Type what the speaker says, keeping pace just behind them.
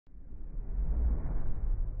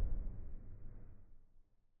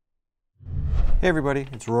Hey everybody,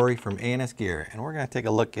 it's Rory from ANSgear, and we're going to take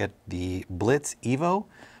a look at the Blitz Evo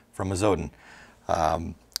from Azodin.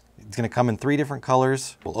 It's going to come in 3 different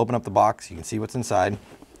colors. We'll open up the box, you can see what's inside.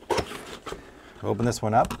 Open this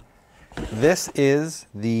one up. This is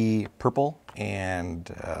the purple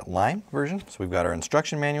and lime version. So we've got our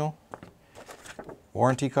instruction manual,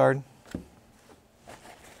 warranty card,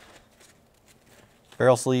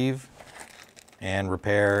 barrel sleeve, and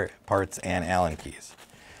repair parts and Allen keys.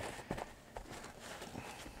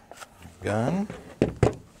 Gun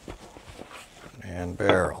and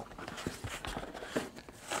barrel.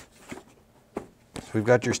 So we've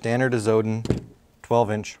got your standard Azodin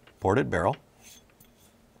 12-inch ported barrel.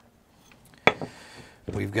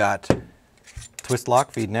 We've got twist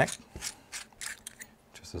lock feed neck.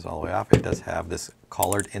 Just is all the way off. It does have this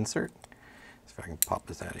collared insert. So if I can pop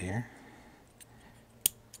this out of here.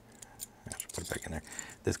 I should put it back in there.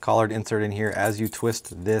 This collared insert in here, as you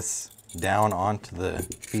twist this down onto the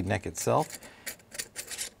feed neck itself,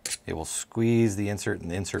 it will squeeze the insert,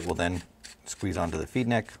 and the insert will then squeeze onto the feed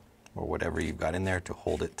neck or whatever you've got in there to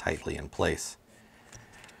hold it tightly in place.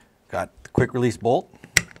 Got the quick release bolt.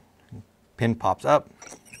 Pin pops up,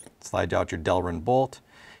 slides out your Delrin bolt.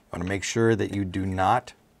 You want to make sure that you do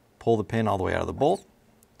not pull the pin all the way out of the bolt.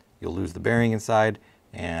 You'll lose the bearing inside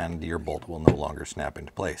and your bolt will no longer snap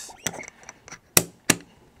into place.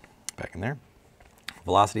 Back in there.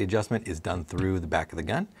 Velocity adjustment is done through the back of the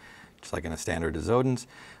gun, just like in a standard Azodin's.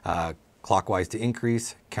 Clockwise to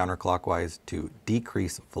increase, counterclockwise to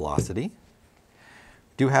decrease velocity.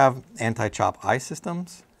 Do have anti-chop eye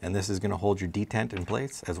systems, and this is going to hold your detent in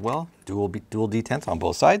place as well. Dual detents on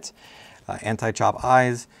both sides. Anti-chop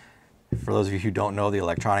eyes, for those of you who don't know, the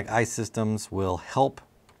electronic eye systems will help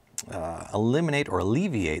eliminate or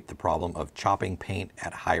alleviate the problem of chopping paint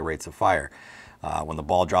at high rates of fire. When the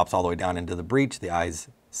ball drops all the way down into the breech, the eyes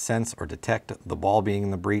sense or detect the ball being in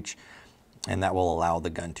the breech, and that will allow the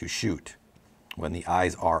gun to shoot. When the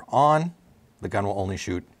eyes are on, the gun will only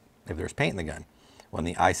shoot if there's paint in the gun. When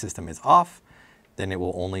the eye system is off, then it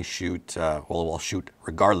will only shoot, it will shoot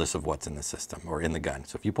regardless of what's in the system or in the gun.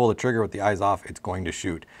 So if you pull the trigger with the eyes off, it's going to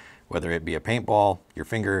shoot, whether it be a paintball, your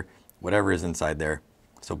finger, whatever is inside there.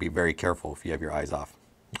 So be very careful if you have your eyes off,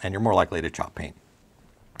 and you're more likely to chop paint.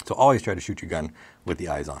 So always try to shoot your gun with the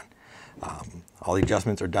eyes on. All the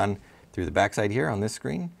adjustments are done through the backside here on this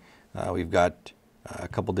screen. We've got a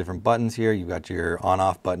couple different buttons here. You've got your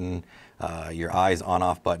on-off button, your eyes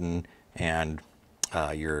on-off button, and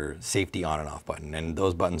your safety on and off button. And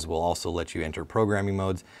those buttons will also let you enter programming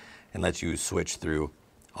modes and let you switch through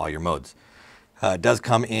all your modes. It does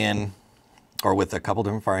come in or with a couple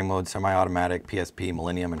different firing modes: semi-automatic, PSP,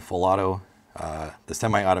 Millennium, and full auto. The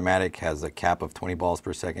semi-automatic has a cap of 20 balls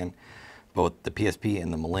per second. Both the PSP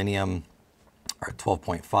and the Millennium are at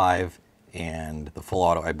 12.5, and the full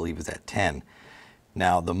auto, I believe, is at 10.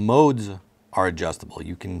 Now, the modes are adjustable.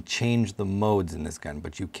 You can change the modes in this gun,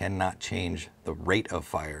 but you cannot change the rate of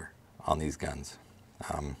fire on these guns.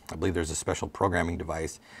 I believe there's a special programming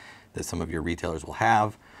device that some of your retailers will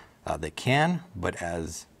have that can, but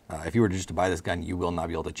if you were just to buy this gun, you will not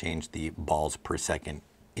be able to change the balls per second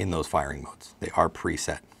in those firing modes. They are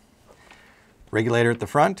preset. Regulator at the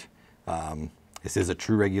front. This is a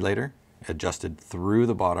true regulator, adjusted through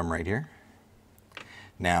the bottom right here.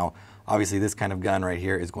 Now, obviously this kind of gun right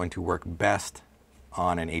here is going to work best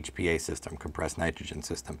on an HPA system, compressed nitrogen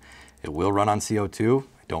system. It will run on CO2. I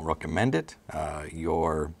don't recommend it.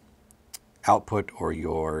 Your output or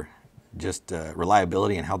your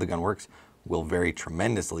reliability and how the gun works will vary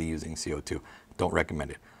tremendously using CO2. Don't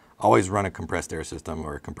recommend it. Always run a compressed air system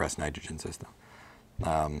or a compressed nitrogen system.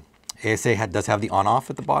 ASA does have the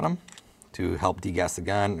on-off at the bottom to help degas the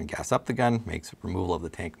gun and gas up the gun, makes removal of the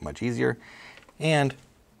tank much easier. And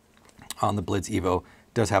on the Blitz Evo,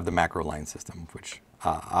 does have the macro line system, which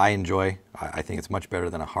I enjoy. I think it's much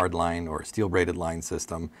better than a hard line or a steel braided line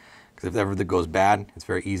system, because if ever that goes bad, it's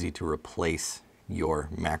very easy to replace your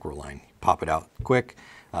macro line. Pop it out quick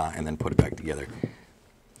and then put it back together.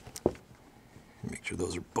 Make sure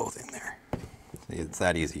those are both in there. It's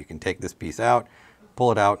that easy. You can take this piece out,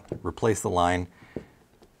 pull it out, replace the line,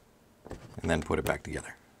 and then put it back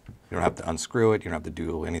together. You don't have to unscrew it. You don't have to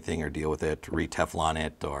do anything or deal with it, re-Teflon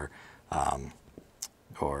it, or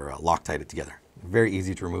Loctite it together. Very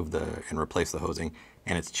easy to remove and replace the hosing,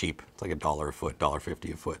 and it's cheap. It's like $1 a foot,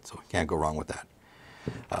 $1.50 a foot, so can't go wrong with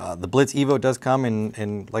that. The Blitz Evo does come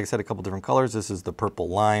in, like I said, a couple different colors. This is the purple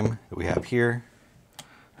lime that we have here.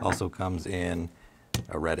 Also comes in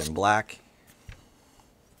a red and black,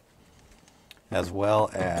 as well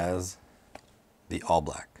as the all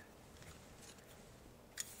black.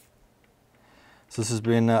 So this has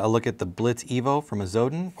been a look at the Blitz Evo from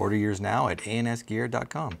Azodin. Order yours now at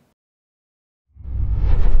ANSgear.com.